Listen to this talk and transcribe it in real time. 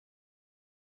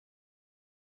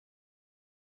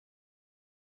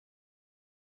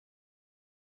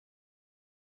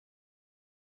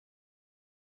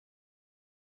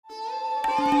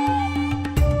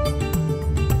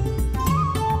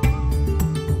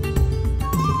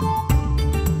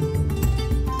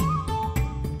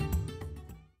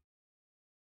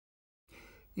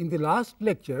In the last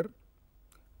lecture,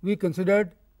 we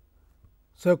considered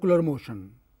circular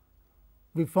motion.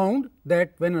 We found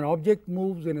that when an object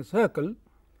moves in a circle,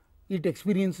 it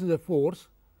experiences a force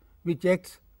which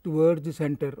acts towards the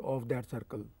center of that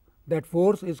circle. That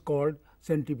force is called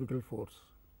centripetal force.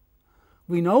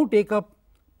 We now take up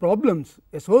problems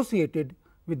associated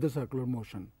with the circular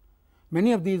motion.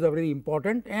 Many of these are very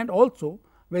important and also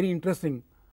very interesting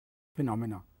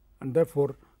phenomena, and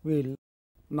therefore, we will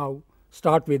now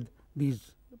start with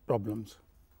these problems.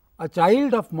 A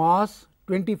child of mass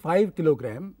 25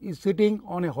 kilogram is sitting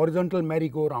on a horizontal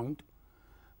merry-go-round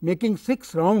making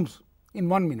 6 rounds in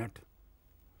 1 minute.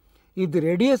 If the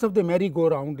radius of the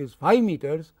merry-go-round is 5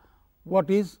 meters, what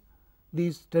is the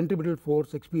centripetal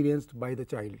force experienced by the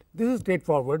child? This is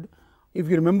straightforward. If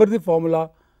you remember the formula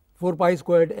 4 pi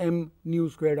squared m nu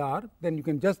squared r, then you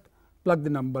can just plug the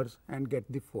numbers and get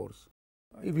the force.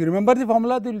 If you remember the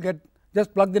formula, you will get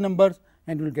just plug the numbers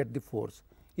and you will get the force.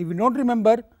 If you do not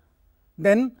remember,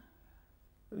 then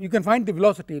you can find the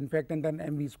velocity in fact, and then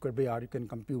mv squared by r you can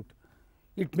compute.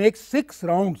 It makes 6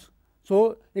 rounds.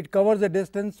 So, it covers a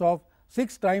distance of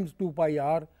 6 times 2 pi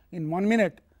r in 1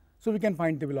 minute. So, we can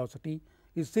find the velocity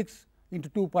is 6 into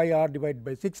 2 pi r divided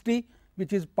by 60,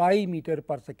 which is pi meter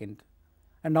per second.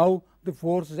 And now, the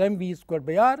force is mv squared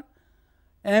by r,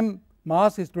 m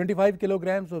mass is 25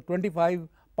 kilograms. So, 25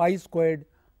 pi squared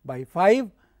by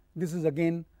 5, this is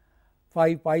again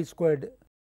 5 pi squared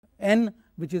n,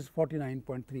 which is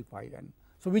 49.35 n.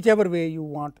 So, whichever way you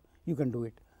want, you can do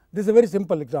it. This is a very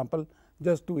simple example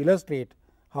just to illustrate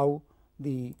how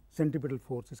the centripetal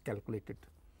force is calculated.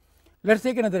 Let us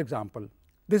take another example.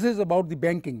 This is about the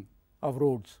banking of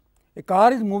roads. A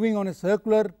car is moving on a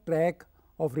circular track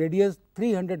of radius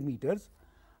 300 meters,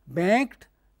 banked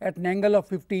at an angle of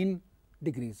 15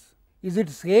 degrees. Is it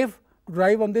safe to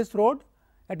drive on this road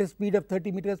at a speed of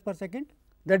 30 meters per second?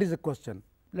 That is the question.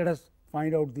 Let us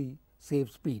find out the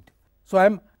safe speed. So, I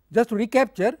am just to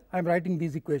recapture, I am writing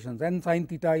these equations. N sin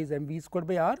theta is mv squared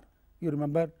by r. You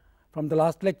remember from the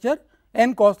last lecture,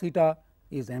 n cos theta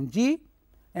is mg,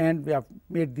 and we have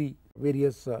made the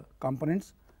various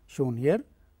components shown here.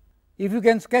 If you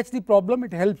can sketch the problem,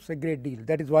 it helps a great deal.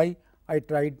 That is why I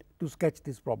tried to sketch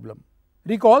this problem.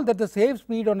 Recall that the safe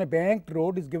speed on a banked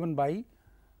road is given by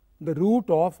the root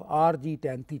of r g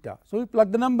tan theta. So, we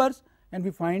plug the numbers and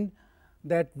we find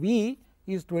that v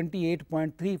is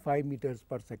 28.35 meters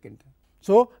per second.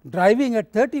 So, driving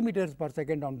at 30 meters per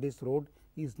second on this road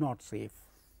is not safe.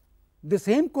 The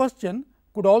same question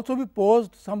could also be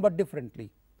posed somewhat differently.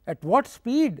 At what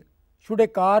speed should a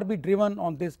car be driven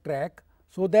on this track,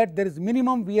 so that there is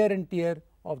minimum wear and tear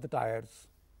of the tires?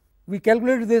 We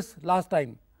calculated this last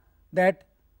time, that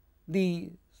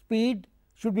the speed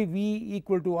should be v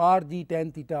equal to r g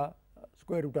tan theta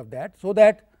square root of that. So,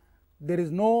 that there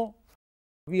is no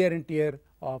wear and tear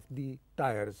of the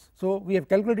tires. So, we have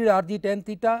calculated r g tan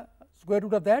theta square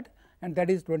root of that, and that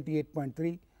is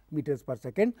 28.3 meters per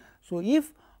second. So,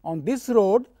 if on this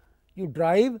road you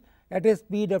drive at a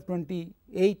speed of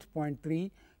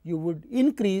 28.3, you would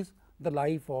increase the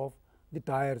life of the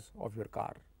tires of your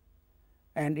car,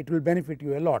 and it will benefit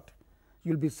you a lot.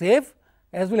 You will be safe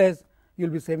as well as you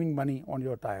will be saving money on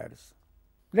your tires.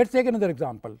 Let us take another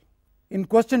example. In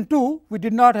question 2, we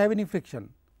did not have any friction.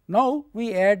 Now,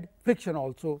 we add friction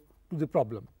also to the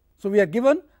problem. So, we are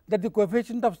given that the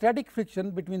coefficient of static friction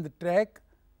between the track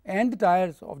and the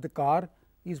tires of the car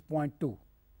is 0.2.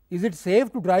 Is it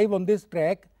safe to drive on this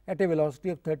track at a velocity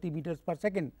of 30 meters per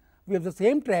second? We have the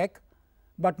same track,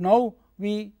 but now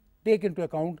we take into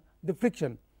account the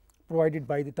friction provided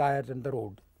by the tires and the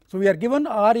road. So, we are given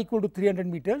r equal to 300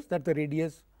 meters, that is the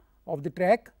radius of the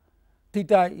track,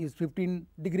 theta is 15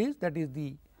 degrees, that is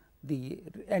the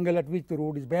angle at which the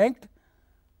road is banked,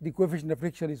 the coefficient of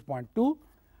friction is 0.2,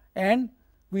 and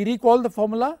we recall the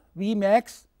formula V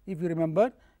max, if you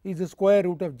remember, is the square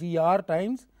root of g r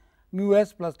times mu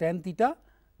s plus tan theta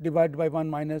divided by 1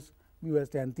 minus mu s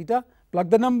tan theta. Plug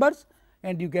the numbers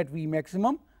and you get V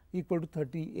maximum equal to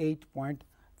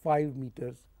 38.5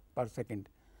 meters per second,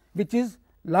 which is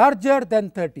larger than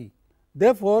 30.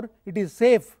 Therefore, it is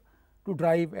safe to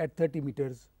drive at 30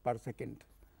 meters per second.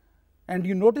 And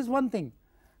you notice one thing,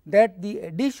 that the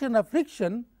addition of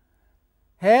friction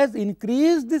has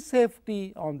increased the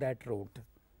safety on that road.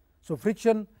 So,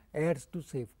 friction adds to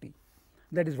safety.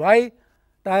 That is why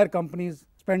tire companies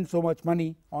spend so much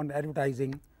money on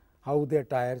advertising how their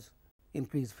tires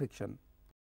increase friction.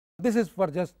 This is for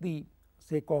just the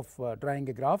sake of drawing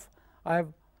a graph. I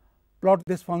have plotted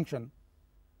this function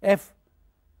f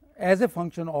as a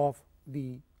function of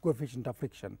the coefficient of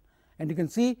friction, and you can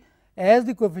see as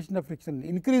the coefficient of friction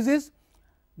increases,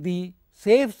 the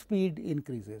safe speed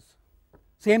increases.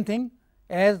 Same thing,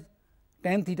 as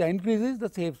tan theta increases, the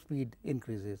safe speed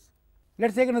increases. Let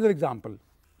us take another example.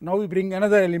 Now, we bring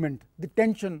another element, the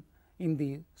tension in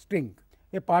the string.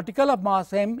 A particle of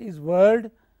mass m is whirled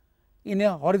in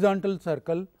a horizontal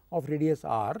circle of radius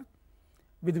r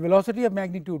with velocity of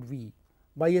magnitude v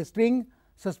by a string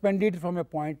suspended from a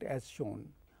point as shown.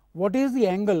 What is the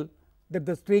angle that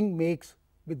the string makes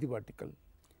with the vertical?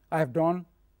 I have drawn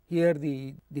here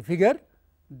the figure.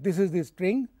 This is the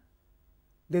string,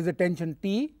 there is a tension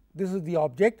T, this is the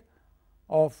object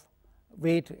of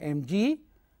weight mg,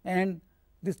 and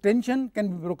this tension can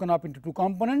be broken up into two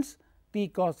components, T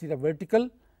cos theta vertical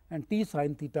and T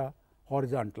sin theta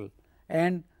horizontal.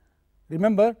 And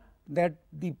remember that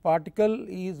the particle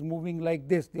is moving like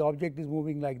this, the object is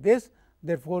moving like this,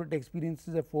 therefore, it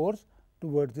experiences a force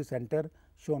towards the center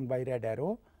shown by red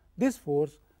arrow. This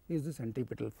force is the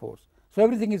centripetal force. So,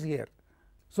 everything is here.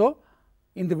 So,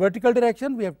 in the vertical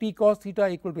direction we have T cos theta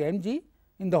equal to mg,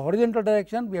 in the horizontal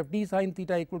direction we have T sin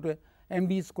theta equal to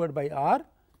mv squared by r,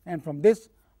 and from this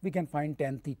we can find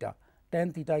tan theta.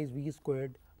 Tan theta is v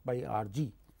squared by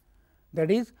rg. That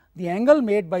is, the angle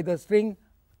made by the string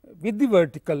with the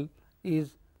vertical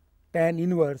is tan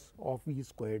inverse of v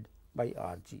squared by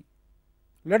rg.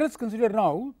 Let us consider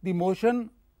now the motion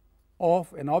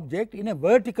of an object in a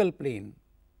vertical plane.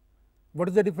 What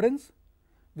is the difference?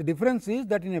 The difference is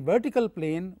that in a vertical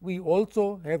plane we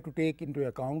also have to take into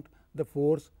account the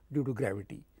force due to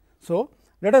gravity. So,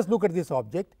 let us look at this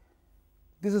object.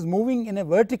 This is moving in a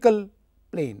vertical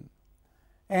plane,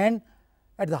 and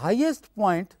at the highest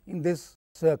point in this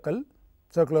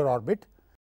circular orbit,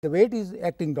 the weight is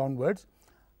acting downwards,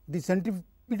 the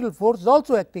centripetal force is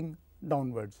also acting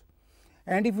downwards.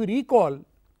 And if we recall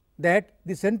that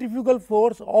the centrifugal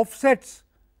force offsets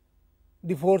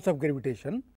the force of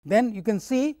gravitation, then you can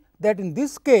see that in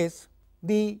this case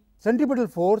the centripetal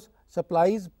force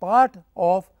supplies part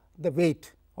of the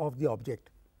weight of the object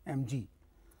mg.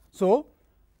 So,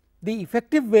 the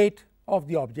effective weight of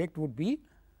the object would be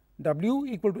W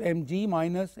equal to mg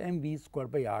minus mv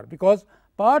squared by r, because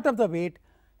part of the weight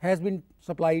has been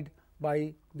supplied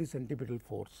by the centripetal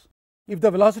force. If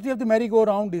the velocity of the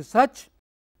merry-go-round is such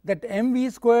that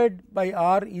mv squared by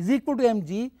r is equal to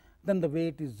mg, then the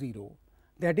weight is 0.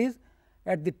 That is,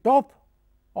 at the top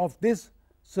of this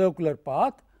circular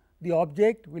path, the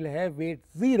object will have weight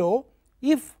 0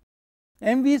 if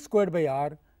mv squared by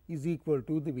r is equal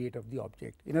to the weight of the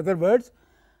object. In other words,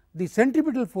 the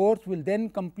centripetal force will then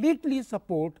completely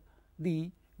support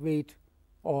the weight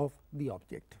of the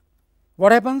object.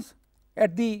 What happens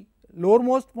at the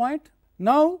lowermost point?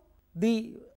 Now,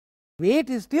 the weight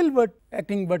is still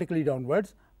acting vertically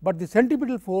downwards, but the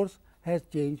centripetal force has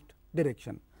changed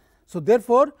direction. So,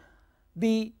 therefore,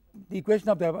 the equation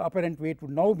of the apparent weight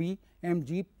would now be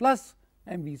mg plus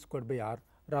mv squared by r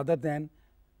rather than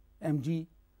mg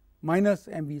minus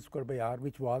mv squared by r,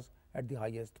 which was at the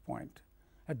highest point.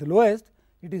 At the lowest,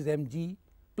 it is mg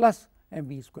plus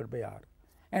mv squared by r,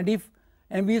 and if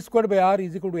mv squared by r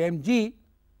is equal to mg,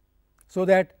 so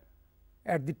that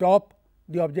at the top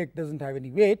the object does not have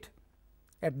any weight,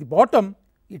 at the bottom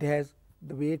it has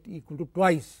the weight equal to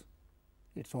twice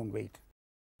its own weight.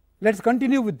 Let us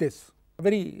continue with this,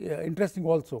 very interesting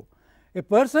also. A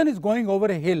person is going over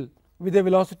a hill with a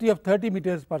velocity of 30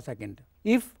 meters per second.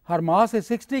 If her mass is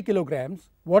 60 kilograms,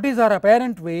 what is her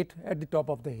apparent weight at the top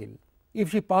of the hill? If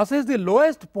she passes the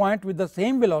lowest point with the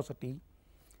same velocity,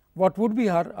 what would be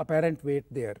her apparent weight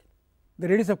there? The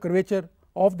radius of curvature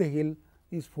of the hill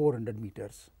is 400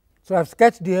 meters. So, I have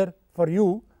sketched here for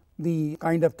you the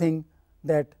kind of thing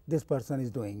that this person is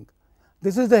doing.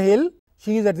 This is the hill,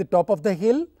 she is at the top of the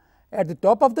hill. At the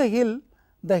top of the hill,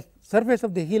 the surface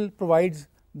of the hill provides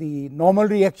the normal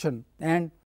reaction,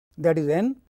 and that is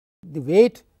n. The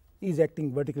weight is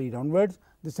acting vertically downwards,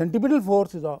 the centripetal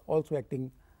force is also acting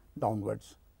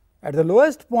downwards. At the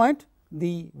lowest point,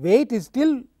 the weight is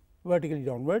still vertically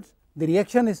downwards, the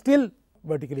reaction is still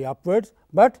vertically upwards,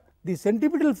 but the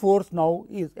centripetal force now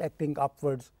is acting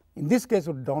upwards. In this case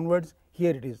it is downwards,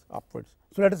 here it is upwards.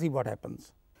 So, let us see what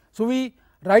happens. So, we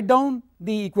write down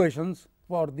the equations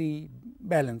for the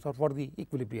balance or for the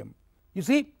equilibrium. You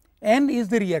see, n is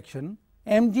the reaction,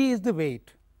 mg is the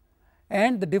weight,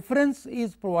 and the difference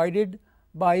is provided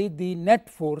by the net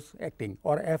force acting,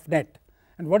 or F net.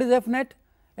 And what is F net?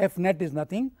 F net is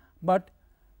nothing but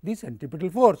the centripetal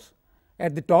force.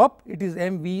 At the top it is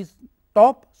mv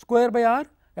top square by r,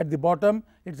 at the bottom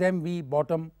it is mv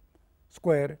bottom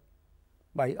square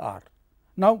by r.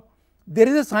 Now, there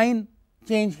is a sign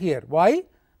change here. Why?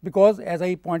 Because as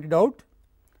I pointed out,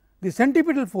 the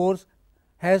centripetal force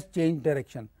has changed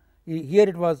direction. here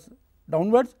it was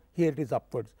downwards, here it is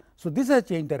upwards. So, this has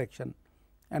changed direction,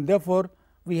 and therefore,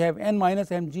 we have n minus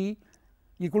mg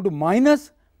equal to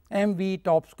minus mv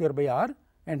top square by r,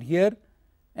 and here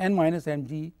n minus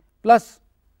mg plus,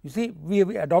 you see we have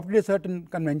adopted a certain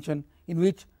convention in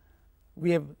which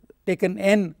we have taken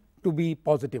n to be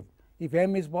positive. If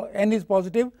n is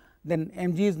positive, then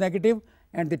mg is negative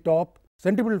and the top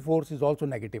centripetal force is also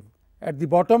negative. At the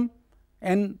bottom,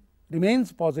 n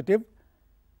remains positive,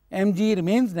 mg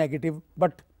remains negative,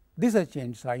 but this has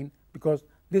changed sign because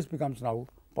this becomes now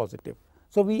positive.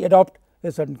 So, we adopt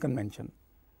a certain convention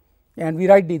and we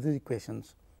write these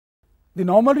equations. The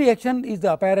normal reaction is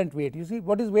the apparent weight. You see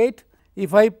what is weight?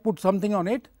 If I put something on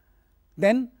it,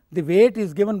 then the weight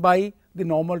is given by the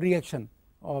normal reaction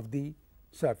of the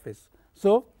surface.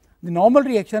 So, the normal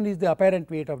reaction is the apparent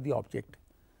weight of the object.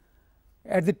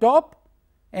 At the top,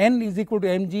 n is equal to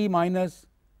mg minus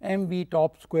mv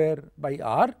top square by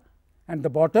r, and the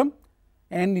bottom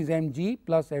n is mg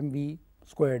plus mv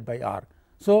squared by r.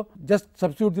 So, just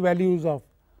substitute the values of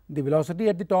the velocity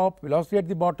at the top, velocity at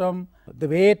the bottom, the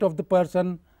weight of the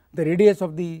person, the radius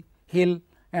of the hill,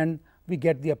 and we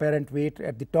get the apparent weight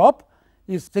at the top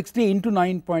is 60 into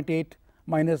 9.8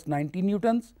 minus 90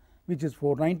 newtons, which is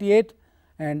 498,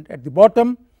 and at the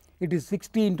bottom it is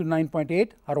 60 into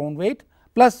 9.8 our own weight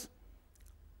plus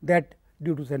that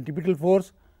due to centripetal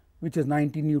force, which is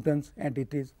 90 newtons, and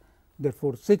it is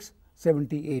therefore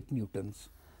 678 newtons.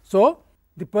 So,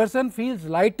 the person feels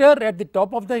lighter at the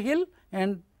top of the hill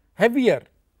and heavier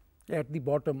at the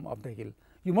bottom of the hill.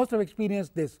 You must have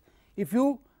experienced this. If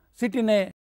you sit in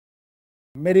a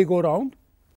merry-go-round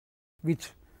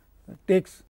which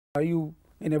takes you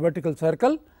in a vertical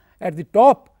circle, at the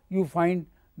top you find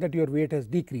that your weight has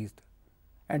decreased,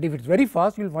 and if it is very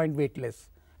fast you will find weight less.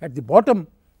 At the bottom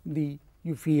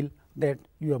you feel that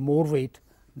you have more weight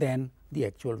than the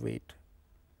actual weight.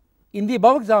 In the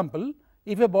above example,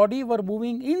 if a body were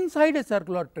moving inside a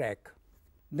circular track,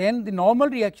 then the normal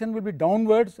reaction will be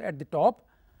downwards at the top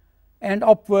and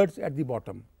upwards at the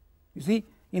bottom. You see,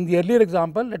 in the earlier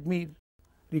example, let me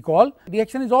recall,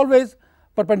 reaction is always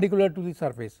perpendicular to the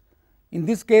surface. In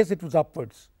this case it was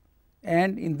upwards,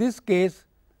 and in this case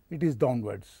it is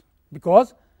downwards,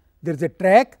 because there is a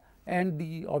track and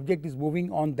the object is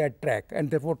moving on that track, and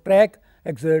therefore, track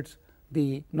exerts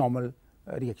the normal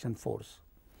reaction force.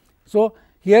 So,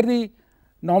 here the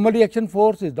normal reaction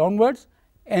force is downwards,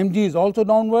 mg is also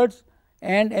downwards,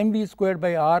 and mv squared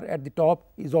by r at the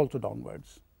top is also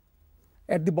downwards.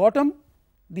 At the bottom,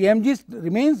 the mg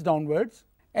remains downwards,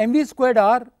 mv squared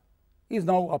r is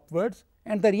now upwards,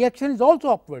 and the reaction is also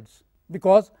upwards,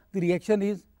 because the reaction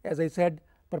is, as I said,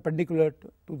 perpendicular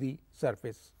to the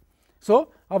surface.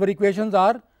 So, our equations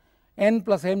are n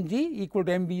plus mg equal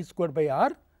to mv squared by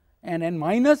r and n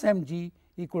minus mg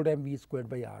equal to mv squared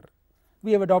by r.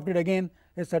 We have adopted again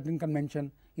a certain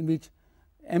convention in which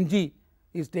mg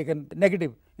is taken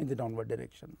negative in the downward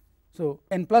direction. So,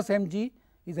 n plus mg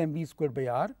is mv squared by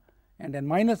r and n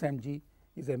minus mg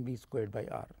is mv squared by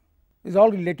r. Is all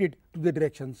related to the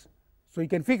directions. So, you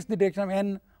can fix the direction of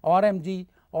n or mg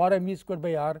or mv squared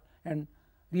by r and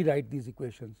rewrite these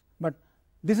equations, but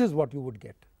this is what you would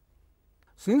get.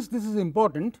 Since this is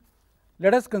important,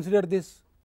 let us consider this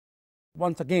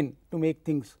once again to make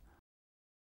things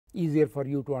easier for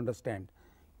you to understand.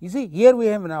 You see, here we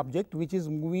have an object which is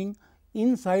moving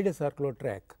inside a circular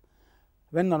track.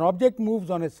 When an object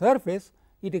moves on a surface,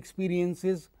 it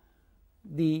experiences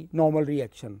the normal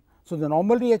reaction. So, the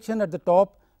normal reaction at the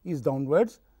top is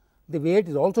downwards, the weight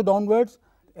is also downwards,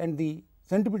 and the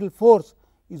centripetal force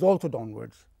is also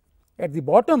downwards. At the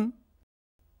bottom,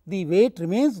 the weight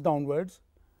remains downwards,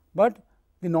 but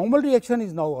the normal reaction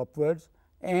is now upwards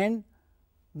and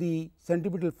the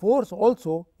centripetal force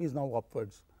also is now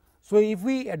upwards. So, if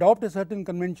we adopt a certain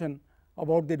convention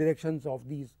about the directions of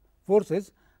these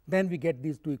forces, then we get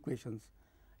these two equations.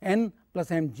 N plus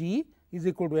mg is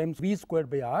equal to mv squared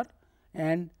by r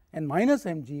and n minus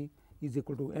mg is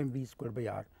equal to mv squared by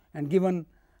r, and given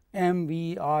m,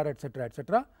 v, r,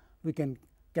 etc., we can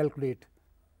calculate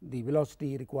the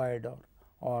velocity required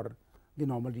or the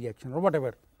normal reaction or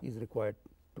whatever is required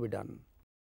to be done.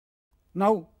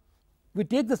 Now, we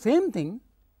take the same thing,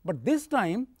 but this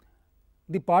time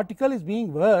the particle is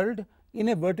being whirled in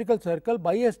a vertical circle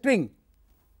by a string.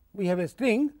 We have a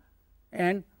string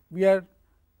and we are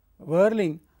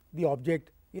whirling the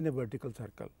object in a vertical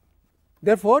circle.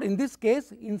 Therefore, in this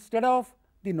case, instead of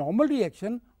the normal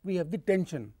reaction, we have the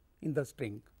tension in the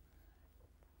string,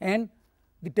 and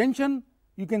the tension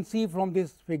you can see from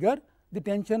this figure, the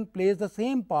tension plays the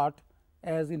same part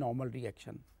as the normal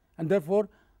reaction, and therefore,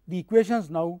 the equations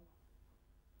now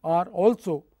are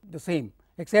also the same,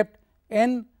 except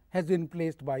n has been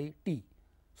replaced by t.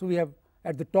 So, we have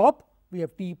at the top we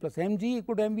have t plus mg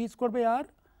equal to mv squared by r,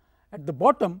 at the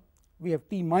bottom we have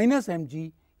t minus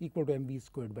mg equal to mv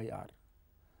squared by r.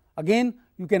 Again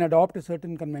you can adopt a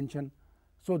certain convention,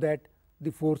 so that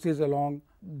the forces along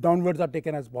downwards are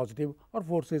taken as positive or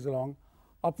forces along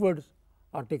upwards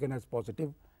are taken as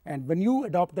positive, and when you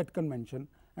adopt that convention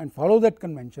and follow that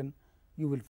convention, you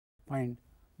will find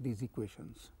these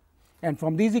equations, and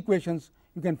from these equations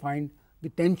you can find the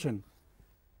tension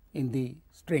in the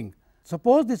string.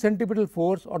 Suppose the centripetal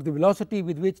force or the velocity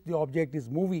with which the object is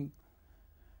moving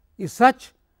is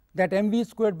such that mv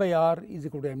squared by r is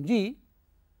equal to mg,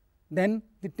 then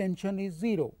the tension is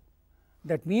 0.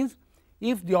 That means,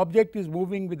 if the object is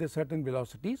moving with a certain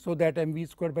velocity, so that mv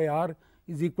squared by r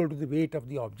is equal to the weight of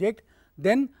the object,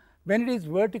 then when it is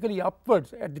vertically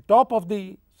upwards at the top of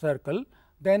the circle,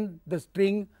 then the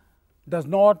string does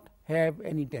not have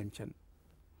any tension.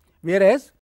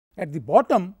 Whereas, at the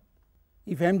bottom,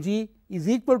 if mg is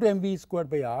equal to mv squared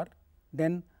by r,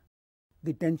 then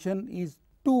the tension is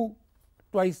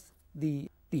twice the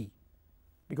t,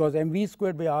 because mv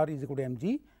squared by r is equal to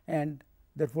mg, and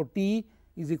therefore, t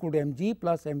is equal to mg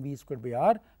plus mv squared by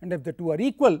r, and if the two are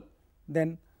equal,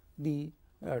 then the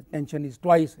tension is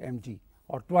twice mg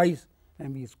or twice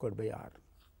mv squared by r.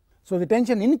 So, the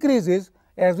tension increases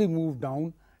as we move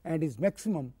down and is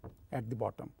maximum at the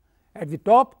bottom. At the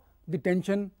top, the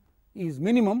tension is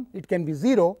minimum, it can be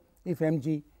 0 if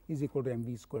mg is equal to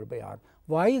mv squared by r.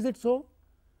 Why is it so?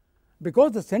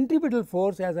 Because the centripetal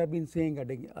force, as I have been saying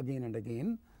again and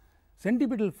again,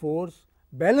 centripetal force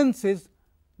balances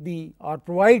the or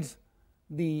provides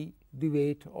the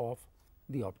weight of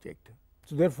the object.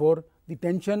 So, therefore, the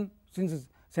tension, since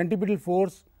centripetal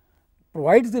force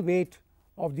provides the weight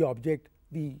of the object,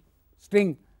 the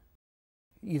string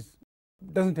does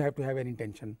not have to have any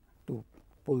tension to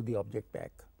pull the object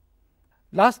back.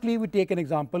 Lastly, we take an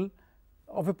example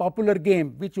of a popular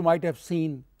game which you might have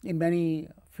seen in many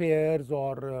fairs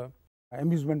or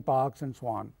amusement parks and so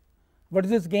on. What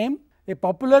is this game? A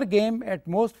popular game at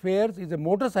most fairs is a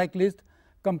motorcyclist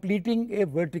completing a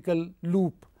vertical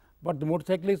loop. What the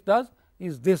motorcyclist does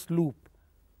is this loop,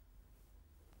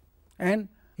 and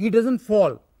he does not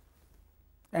fall,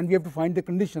 and we have to find the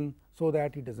condition so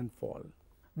that he does not fall.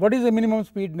 What is the minimum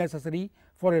speed necessary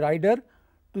for a rider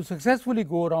to successfully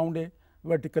go around a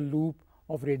vertical loop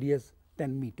of radius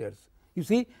 10 meters? You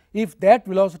see, if that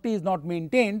velocity is not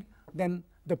maintained, then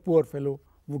the poor fellow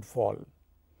would fall.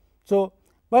 So,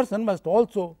 person must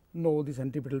also know the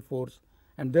centripetal force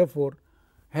and therefore,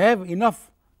 have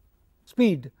enough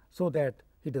speed so that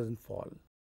he does not fall.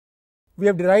 We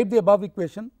have derived the above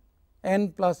equation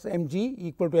n plus mg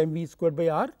equal to mv squared by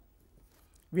r,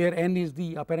 where n is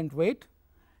the apparent weight,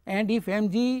 and if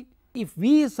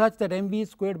v is such that mv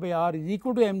squared by r is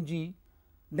equal to mg,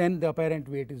 then the apparent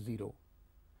weight is 0.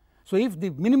 So, if the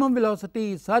minimum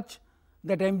velocity is such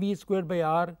that mv squared by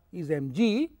r is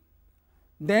mg,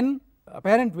 then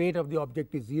apparent weight of the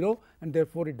object is 0, and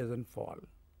therefore, it does not fall.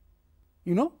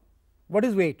 You know what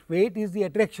is weight? Weight is the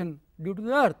attraction due to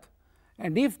the earth,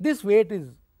 and if this weight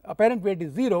is apparent weight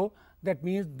is 0, that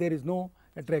means there is no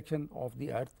attraction of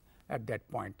the earth at that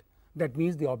point. That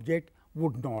means the object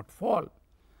would not fall.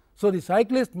 So, the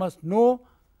cyclist must know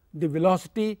the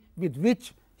velocity with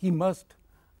which he must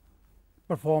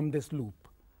perform this loop.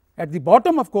 At the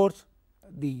bottom, of course,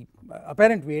 the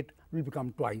apparent weight will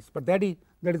become twice, but that is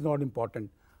not important.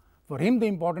 For him, the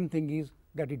important thing is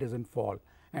that he does not fall.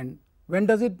 And when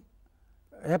does it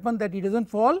happen that he does not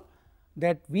fall?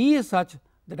 That v is such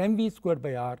that mv squared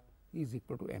by r is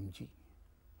equal to mg,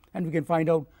 and we can find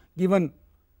out, given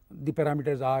the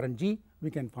parameters r and g, we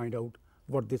can find out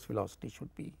what this velocity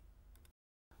should be.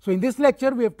 So, in this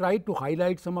lecture, we have tried to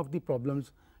highlight some of the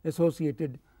problems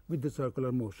associated with the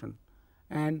circular motion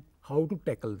and how to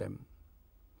tackle them.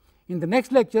 In the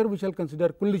next lecture, we shall consider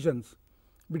collisions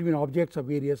between objects of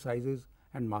various sizes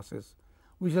and masses.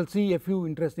 We shall see a few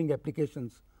interesting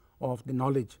applications of the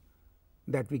knowledge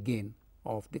that we gain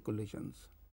of the collisions.